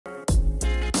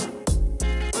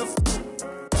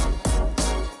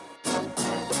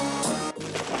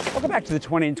back to the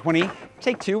 2020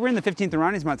 take two. We're in the 15th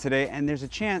arrondissement today, and there's a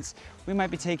chance we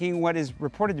might be taking what is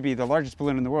reported to be the largest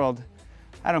balloon in the world.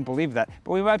 I don't believe that,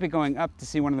 but we might be going up to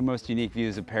see one of the most unique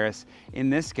views of Paris in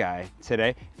this guy today.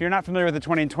 If you're not familiar with the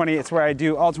 2020, it's where I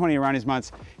do all 20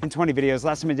 arrondissements in 20 videos.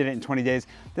 Last time I did it in 20 days.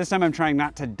 This time I'm trying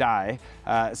not to die,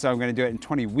 so I'm gonna do it in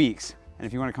 20 weeks. And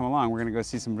if you wanna come along, we're gonna go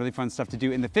see some really fun stuff to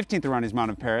do in the 15th arrondissement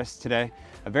of Paris today.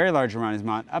 A very large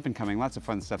arrondissement, up and coming, lots of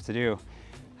fun stuff to do.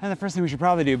 And the first thing we should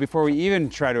probably do before we even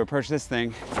try to approach this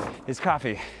thing is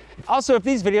coffee. Also, if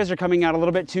these videos are coming out a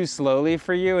little bit too slowly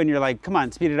for you and you're like, come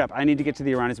on, speed it up. I need to get to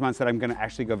the arrondissements that I'm gonna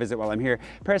actually go visit while I'm here.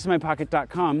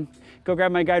 ParisInMyPocket.com. Go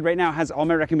grab my guide right now. It has all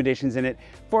my recommendations in it.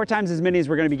 4 times as many as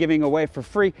we're gonna be giving away for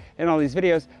free in all these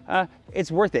videos.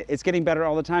 It's worth it. It's getting better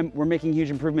all the time. We're making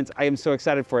huge improvements. I am so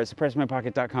excited for it. So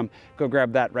ParisInMyPocket.com. Go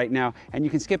grab that right now. And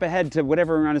you can skip ahead to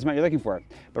whatever arrondissement you're looking for.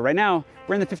 But right now,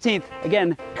 we're in the 15th.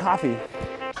 Again, coffee.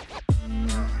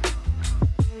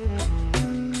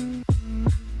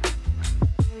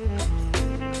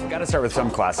 Gotta start with some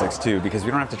classics too, because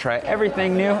we don't have to try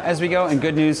everything new as we go, and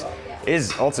good news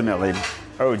is ultimately,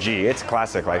 oh gee, it's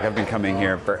classic. Like, I've been coming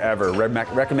here forever,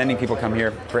 recommending people come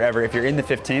here forever. If you're in the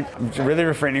 15th, I'm really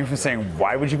refraining from saying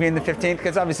why would you be in the 15th,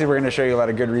 because obviously we're gonna show you a lot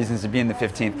of good reasons to be in the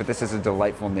 15th, but this is a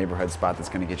delightful neighborhood spot that's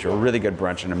gonna get you a really good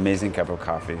brunch, an amazing cup of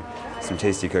coffee, some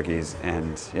tasty cookies,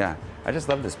 and yeah, I just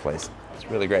love this place.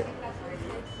 It's really great.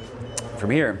 From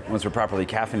here, once we're properly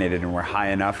caffeinated and we're high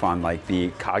enough on like the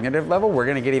cognitive level, we're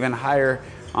gonna get even higher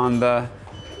on the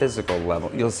physical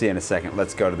level. You'll see in a second.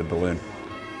 Let's go to the balloon.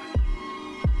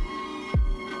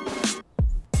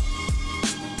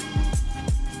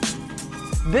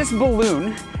 This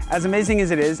balloon, as amazing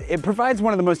as it is, it provides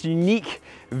one of the most unique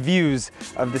views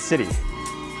of the city.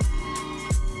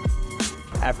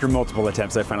 After multiple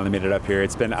attempts, I finally made it up here.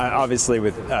 It's been, obviously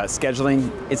with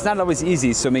scheduling, it's not always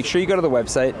easy, so make sure you go to the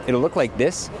website. It'll look like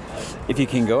this if you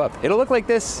can go up. It'll look like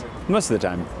this most of the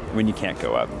time when you can't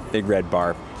go up. Big red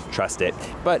bar, trust it.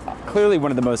 But clearly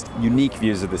one of the most unique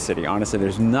views of the city. Honestly,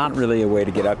 there's not really a way to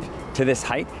get up to this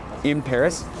height in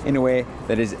Paris in a way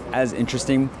that is as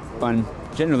interesting, fun,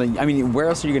 generally. I mean, where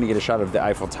else are you gonna get a shot of the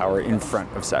Eiffel Tower in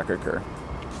front of Sacré-Cœur?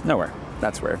 Nowhere,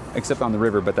 that's where, except on the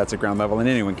river, but that's at ground level and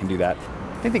anyone can do that.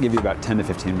 I think they give you about 10 to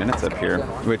 15 minutes up here,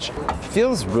 which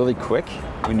feels really quick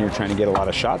when you're trying to get a lot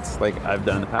of shots, like I've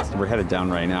done in the past. We're headed down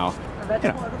right now. You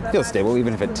know, feels stable,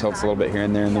 even if it tilts a little bit here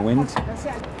and there in the wind.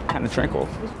 Kind of tranquil.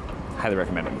 Highly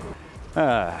recommend it.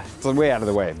 It's way out of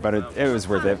the way, but it was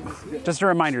worth it. Just a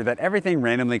reminder that everything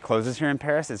randomly closes here in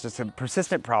Paris. It's just a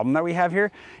persistent problem that we have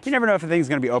here. You never know if a thing's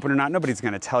gonna be open or not. Nobody's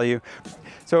gonna tell you.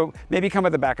 So maybe come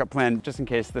with a backup plan just in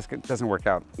case this doesn't work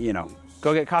out. You know,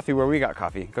 go get coffee where we got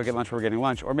coffee. Go get lunch where we're getting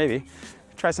lunch, or maybe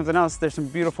try something else. There's some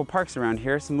beautiful parks around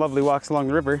here, some lovely walks along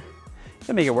the river.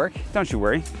 You'll make it work, don't you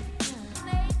worry.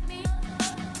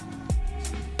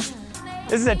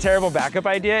 This is a terrible backup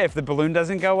idea if the balloon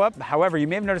doesn't go up. However, you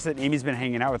may have noticed that Amy's been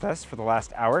hanging out with us for the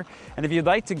last hour. And if you'd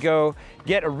like to go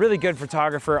get a really good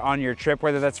photographer on your trip,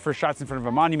 whether that's for shots in front of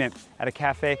a monument, at a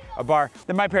cafe, a bar,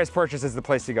 then My Paris Portraits is the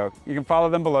place to go. You can follow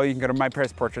them below. You can go to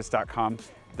myparisportraits.com.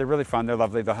 They're really fun, they're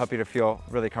lovely. They'll help you to feel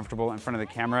really comfortable in front of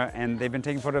the camera. And they've been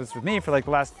taking photos with me for like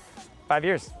the last 5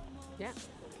 years. Yeah.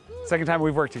 Second time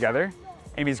we've worked together.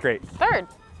 Amy's great. Third.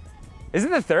 Is it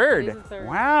the third? It is the third.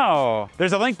 Wow.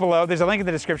 There's a link below. There's a link in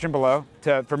the description below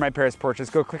for My Paris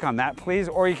Portraits. Go click on that, please.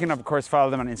 Or you can, of course,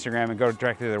 follow them on Instagram and go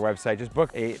directly to their website. Just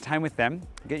book a time with them.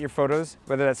 Get your photos,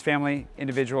 whether that's family,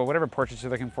 individual, whatever portraits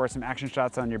you're looking for, some action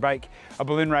shots on your bike, a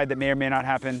balloon ride that may or may not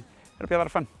happen. It'll be a lot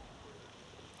of fun.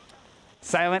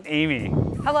 Silent Amy.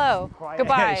 Hello. Quiet.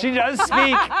 Goodbye. She does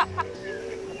speak.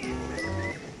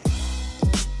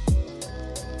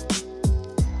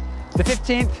 The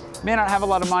 15th may not have a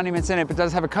lot of monuments in it, but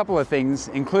does have a couple of things,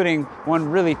 including one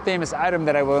really famous item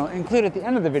that I will include at the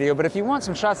end of the video. But if you want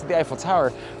some shots at the Eiffel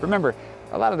Tower, remember,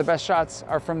 a lot of the best shots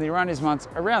are from the arrondissements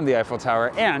around the Eiffel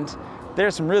Tower, and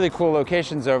there's some really cool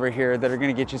locations over here that are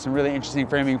gonna get you some really interesting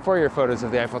framing for your photos of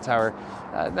the Eiffel Tower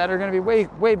that are gonna be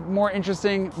way more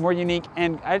interesting, more unique,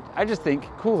 and I just think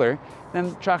cooler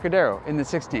than Trocadero in the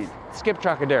 16th. Skip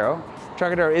Trocadero.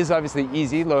 Trocadero is obviously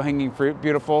easy, low-hanging fruit,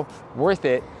 beautiful, worth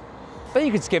it, but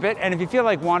you could skip it, and if you feel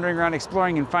like wandering around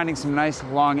exploring and finding some nice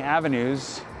long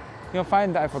avenues, you'll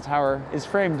find the Eiffel Tower is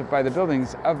framed by the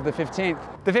buildings of the 15th.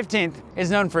 The 15th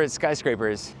is known for its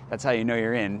skyscrapers. That's how you know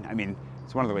you're in. I mean,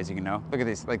 it's one of the ways you can know. Look at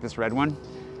these, like this red one.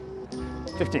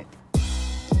 15th.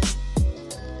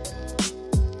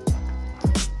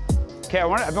 Okay,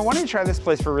 I've been wanting to try this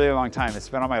place for a really long time. It's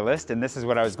been on my list, and this is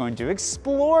what I was going to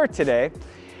explore today,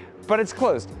 but it's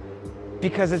closed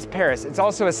because it's Paris. It's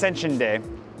also Ascension Day.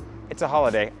 it's a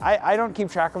holiday. I don't keep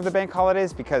track of the bank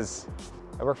holidays because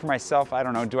I work for myself. I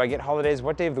don't know, do I get holidays?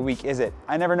 What day of the week is it?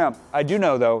 I never know. I do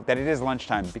know though that it is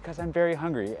lunchtime because I'm very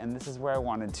hungry and this is where I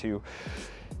wanted to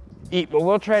eat. But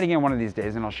we'll try it again one of these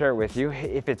days and I'll share it with you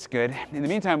if it's good. In the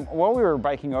meantime, while we were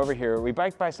biking over here, we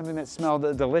biked by something that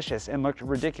smelled delicious and looked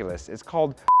ridiculous. It's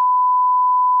called,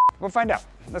 we'll find out.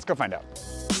 Let's go find out.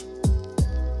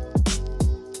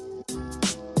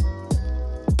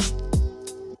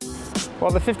 Well,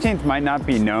 the 15th might not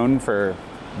be known for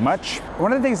much.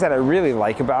 One of the things that I really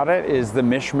like about it is the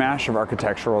mishmash of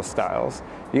architectural styles.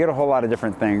 You get a whole lot of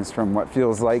different things from what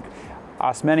feels like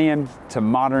Haussmannian to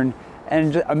modern,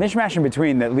 and a mishmash in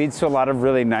between that leads to a lot of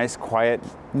really nice, quiet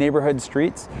neighborhood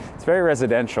streets. It's very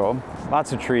residential,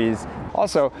 lots of trees.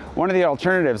 Also, one of the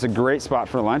alternatives, a great spot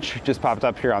for lunch, just popped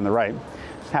up here on the right.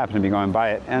 Just happened to be going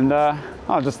by it, and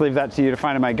I'll just leave that to you to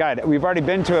find in my guide. We've already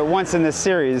been to it once in this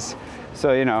series,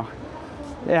 so you know,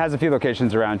 it has a few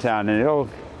locations around town, and it'll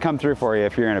come through for you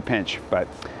if you're in a pinch. But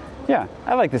yeah,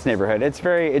 I like this neighborhood.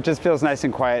 It just feels nice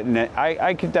and quiet, and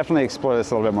I could definitely explore this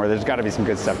a little bit more. There's got to be some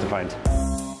good stuff to find.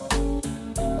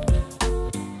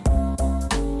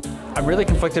 I'm really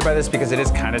conflicted by this because it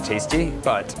is kind of tasty,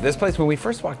 but this place, when we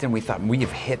first walked in, we thought we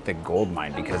have hit the gold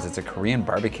mine because it's a Korean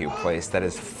barbecue place that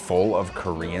is full of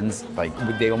Koreans. Like,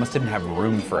 they almost didn't have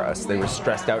room for us. They were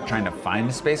stressed out trying to find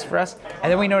a space for us.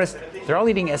 And then we noticed they're all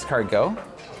eating escargot,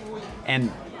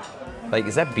 and like,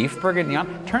 is that beef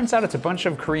bourguignon? Turns out it's a bunch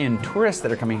of Korean tourists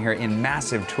that are coming here in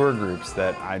massive tour groups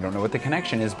that I don't know what the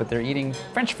connection is, but they're eating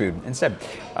French food instead.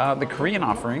 The Korean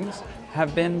offerings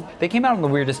they came out in the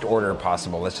weirdest order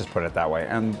possible, let's just put it that way.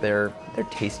 And they're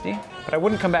tasty, but I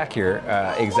wouldn't come back here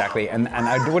exactly. And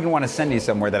I wouldn't want to send you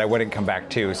somewhere that I wouldn't come back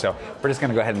to. So we're just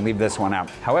gonna go ahead and leave this one out.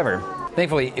 However,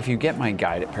 thankfully, if you get my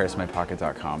guide at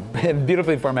ParisMyPocket.com, I have a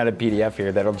beautifully formatted PDF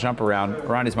here that'll jump around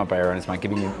arrondissement by arrondissement,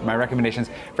 giving you my recommendations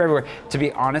for everywhere. To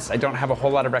be honest, I don't have a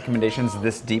whole lot of recommendations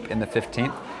this deep in the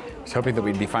 15th. I was hoping that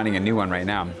we'd be finding a new one right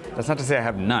now. That's not to say I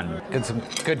have none. It's some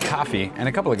good coffee and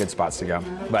a couple of good spots to go.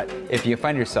 But if you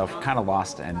find yourself kind of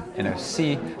lost and in a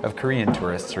sea of Korean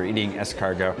tourists who are eating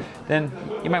escargot, then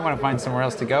you might want to find somewhere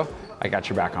else to go. I got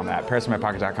your back on that.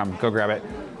 ParisMyPocket.com, go grab it.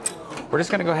 We're just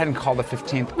gonna go ahead and call the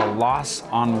 15th a loss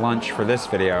on lunch for this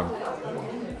video.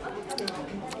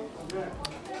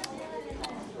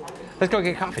 Let's go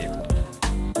get coffee.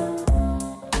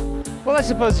 Well, I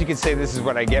suppose you could say this is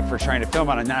what I get for trying to film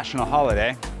on a national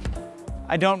holiday.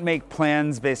 I don't make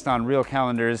plans based on real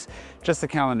calendars, just the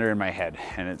calendar in my head.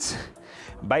 And it's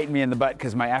biting me in the butt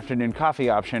because my afternoon coffee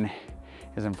option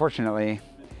is unfortunately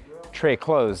tray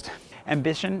closed.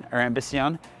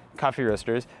 Ambicion coffee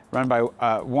roasters run by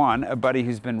Juan, a buddy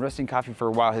who's been roasting coffee for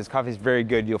a while. His coffee is very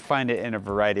good. You'll find it in a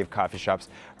variety of coffee shops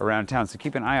around town, so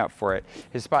keep an eye out for it.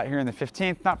 His spot here in the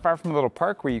 15th, not far from a little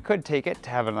park where you could take it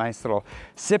to have a nice little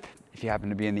sip if you happen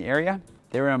to be in the area.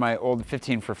 They were on my old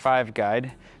 15 for 5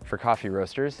 guide for coffee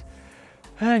roasters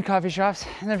and coffee shops,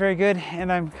 and they're very good, and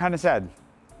I'm kind of sad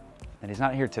that he's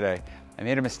not here today. I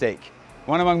made a mistake,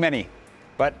 one among many.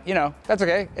 But, you know, that's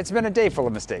okay. It's been a day full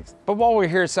of mistakes. But while we're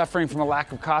here suffering from a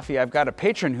lack of coffee, I've got a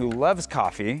patron who loves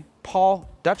coffee,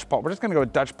 Dutch Paul. We're just gonna go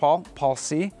with Dutch Paul, Paul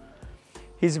C.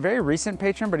 He's a very recent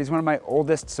patron, but he's one of my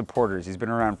oldest supporters. He's been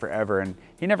around forever, and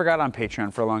he never got on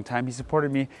Patreon for a long time. He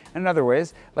supported me in other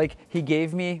ways. Like, he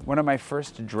gave me one of my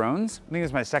first drones. I think it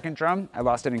was my second drone. I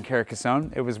lost it in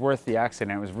Carcassonne. It was worth the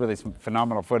accident. It was really some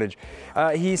phenomenal footage.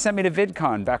 He sent me to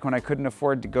VidCon back when I couldn't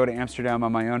afford to go to Amsterdam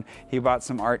on my own. He bought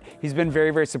some art. He's been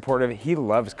very, very supportive. He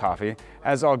loves coffee,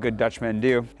 as all good Dutchmen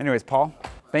do. Anyways, Paul,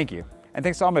 thank you. And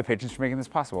thanks to all my patrons for making this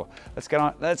possible. Let's get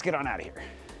on out of here.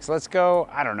 So let's go,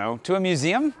 I don't know, to a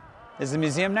museum? Is the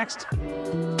museum next? I'm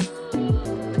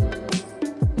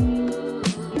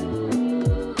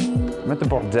at the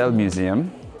Bourdelle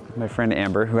Museum with my friend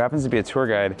Amber, who happens to be a tour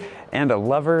guide and a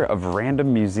lover of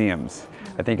random museums.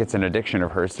 I think it's an addiction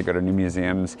of hers to go to new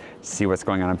museums, see what's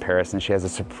going on in Paris, and she has a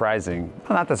surprising,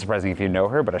 well, not that surprising if you know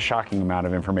her, but a shocking amount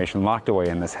of information locked away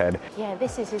in this head. Yeah,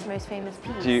 this is his most famous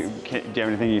piece. Do you have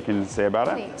anything you can say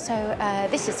about it? So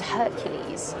this is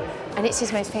Hercules, and it's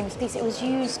his most famous piece. It was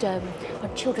used on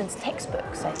children's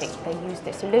textbooks, I think they used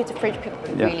this. So loads of French people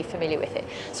are really familiar with it.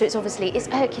 So it's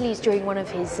Hercules during one of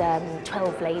his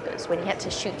 12 labours when he had to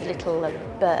shoot the little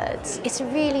birds. It's a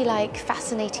really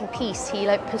fascinating piece. He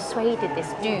persuaded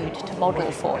this dude to model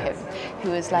for him, who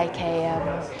was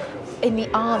in the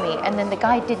army, and then the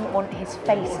guy didn't want his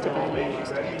face to be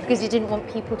used because he didn't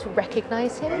want people to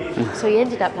recognize him. So he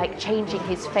ended up changing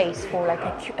his face for a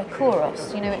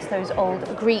kouros. You know, it's those old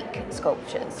Greek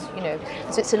sculptures. You know,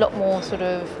 so it's a lot more sort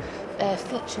of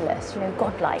featureless, you know,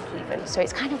 godlike even. So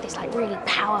it's kind of this like really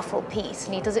powerful piece,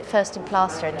 and he does it first in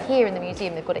plaster, and here in the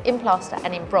museum they've got it in plaster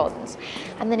and in bronze,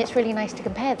 and then it's really nice to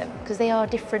compare them because they are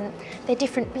different. They're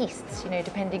different beasts, you know,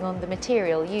 depending on the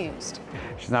material used.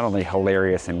 She's not only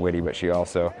hilarious and witty, but she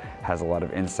also has a lot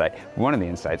of insight. One of the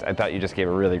insights, I thought you just gave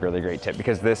a really, really great tip,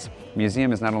 because this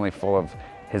museum is not only full of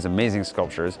his amazing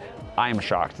sculptures. I'm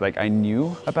shocked. Like, I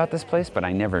knew about this place, but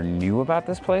I never knew about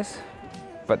this place.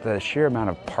 But the sheer amount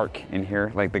of park in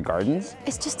here, like the gardens.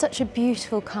 It's just such a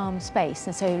beautiful, calm space,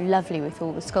 and so lovely with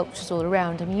all the sculptures all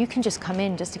around. I mean, you can just come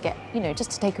in just to get, you know,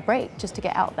 just to take a break, just to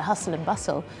get out of the hustle and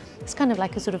bustle. It's kind of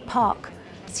like a sort of park,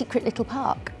 secret little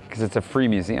park. Because it's a free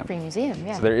museum. Free museum,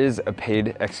 yeah. So there is a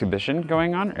paid exhibition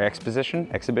going on, or exposition?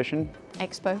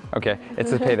 Expo. Okay,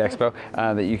 it's a paid expo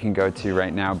that you can go to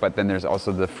right now, but then there's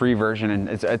also the free version, and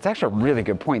it's actually a really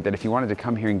good point that if you wanted to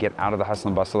come here and get out of the hustle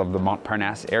and bustle of the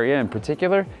Montparnasse area in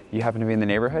particular, you happen to be in the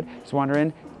neighborhood, just wander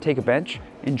in, take a bench,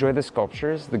 enjoy the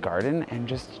sculptures, the garden, and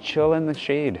just chill in the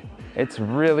shade. It's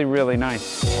really, really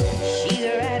nice.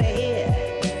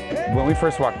 When we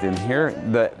first walked in here,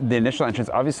 the initial entrance,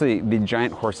 obviously the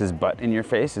giant horse's butt in your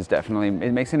face is definitely,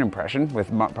 it makes an impression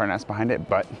with Montparnasse behind it,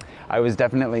 but I was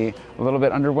definitely a little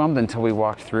bit underwhelmed until we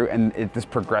walked through, and this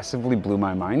progressively blew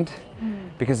my mind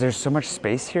because there's so much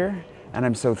space here, and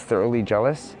I'm so thoroughly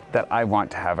jealous that I want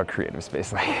to have a creative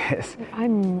space like this.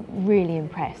 I'm really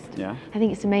impressed. Yeah. I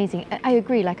think it's amazing. I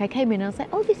agree, like I came in and I was like,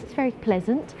 oh, this is very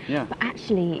pleasant. Yeah. But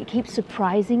actually it keeps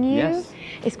surprising you. Yes.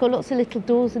 It's got lots of little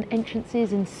doors and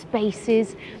entrances and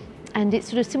spaces, and it's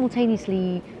sort of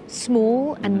simultaneously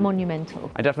small and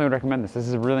monumental. I definitely would recommend this. This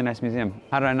is a really nice museum.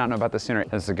 How did I not know about this sooner?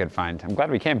 This is a good find. I'm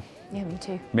glad we came. Yeah, me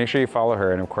too. Make sure you follow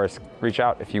her, and of course, reach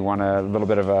out if you want a little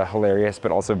bit of a hilarious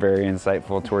but also very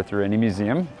insightful tour through any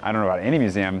museum. I don't know about any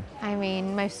museum. I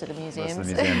mean, most of the museums.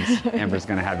 Most of the museums. Amber's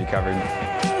gonna have you covered.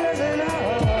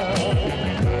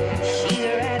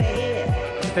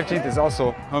 The 15th is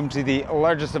also home to the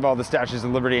largest of all the statues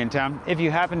of liberty in town. If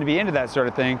you happen to be into that sort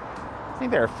of thing, I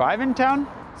think there are 5 in town.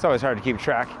 It's always hard to keep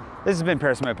track. This has been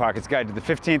Paris in My Pocket's Guide to the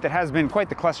 15th. It has been quite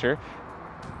the cluster,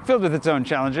 filled with its own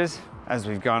challenges as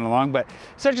we've gone along, but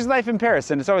such is life in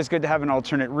Paris, and it's always good to have an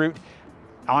alternate route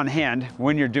on hand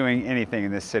when you're doing anything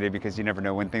in this city, because you never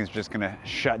know when things are just gonna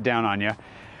shut down on you.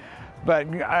 But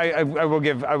I will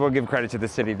give credit to the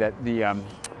city that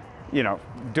you know,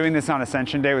 doing this on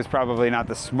Ascension Day was probably not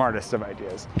the smartest of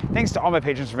ideas. Thanks to all my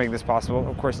patrons for making this possible,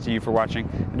 of course to you for watching,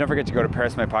 and don't forget to go to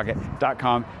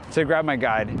ParisMyPocket.com to grab my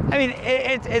guide. I mean,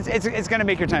 it's gonna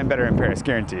make your time better in Paris,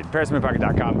 guaranteed.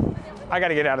 ParisMyPocket.com. I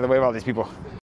gotta get out of the way of all these people.